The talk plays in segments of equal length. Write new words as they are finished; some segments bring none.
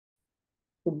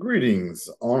Well, greetings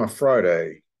on a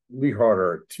Friday. Lee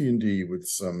Harder, T&D, with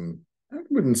some, I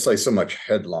wouldn't say so much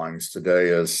headlines today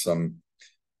as some,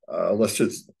 let's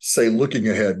just say, looking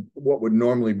ahead, what would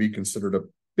normally be considered a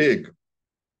big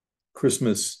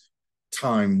Christmas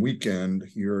time weekend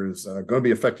here is going to be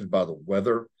affected by the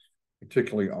weather,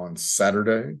 particularly on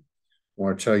Saturday. I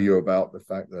want to tell you about the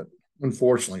fact that,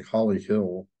 unfortunately, Holly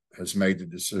Hill has made the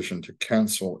decision to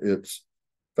cancel its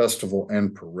festival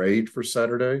and parade for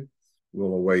Saturday.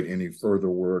 We'll await any further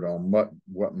word on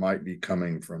what might be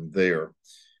coming from there.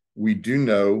 We do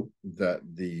know that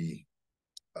the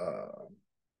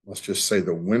let's just say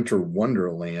the Winter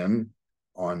Wonderland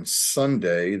on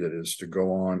Sunday, that is to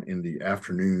go on in the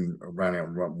afternoon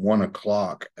around 1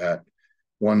 o'clock at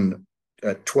one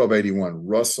at 1281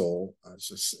 Russell.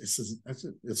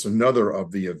 It's another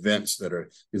of the events that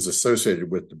is associated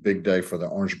with the big day for the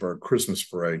Orangeburg Christmas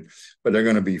Parade. But they're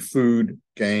going to be food,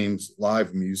 games,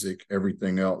 live music,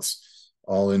 everything else,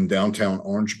 all in downtown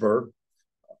Orangeburg.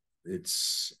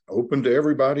 It's open to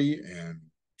everybody and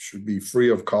should be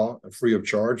free of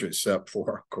charge, except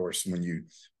for, of course, when you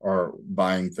are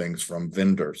buying things from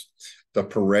vendors. The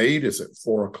parade is at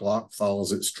 4 o'clock,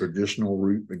 follows its traditional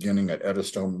route beginning at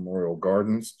Eddystone Memorial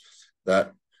Gardens.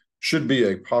 That should be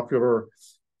a popular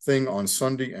thing on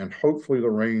Sunday, and hopefully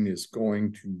the rain is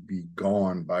going to be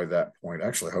gone by that point.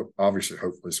 Actually,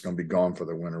 hopefully it's going to be gone for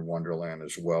the Winter Wonderland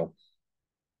as well.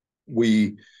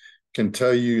 We can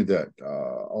tell you that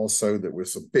also that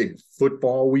was a big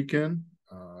football weekend.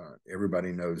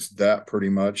 Everybody knows that pretty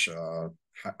much.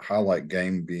 Highlight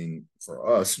game being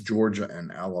for us, Georgia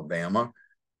and Alabama.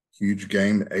 Huge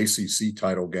game. The ACC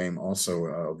title game also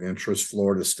of interest.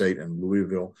 Florida State and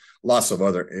Louisville. Lots of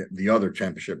the other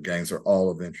championship games are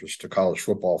all of interest to college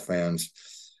football fans.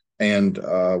 And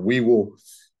we will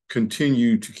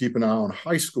continue to keep an eye on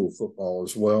high school football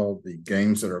as well. The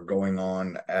games that are going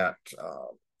on at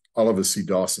Oliver C.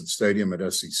 Dawson Stadium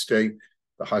at SC State,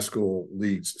 the high school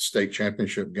league's state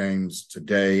championship games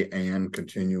today and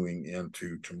continuing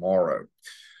into tomorrow.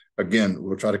 Again,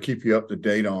 we'll try to keep you up to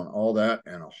date on all that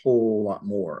and a whole lot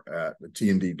more at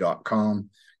thetnd.com.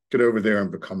 Get over there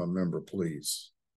and become a member, please.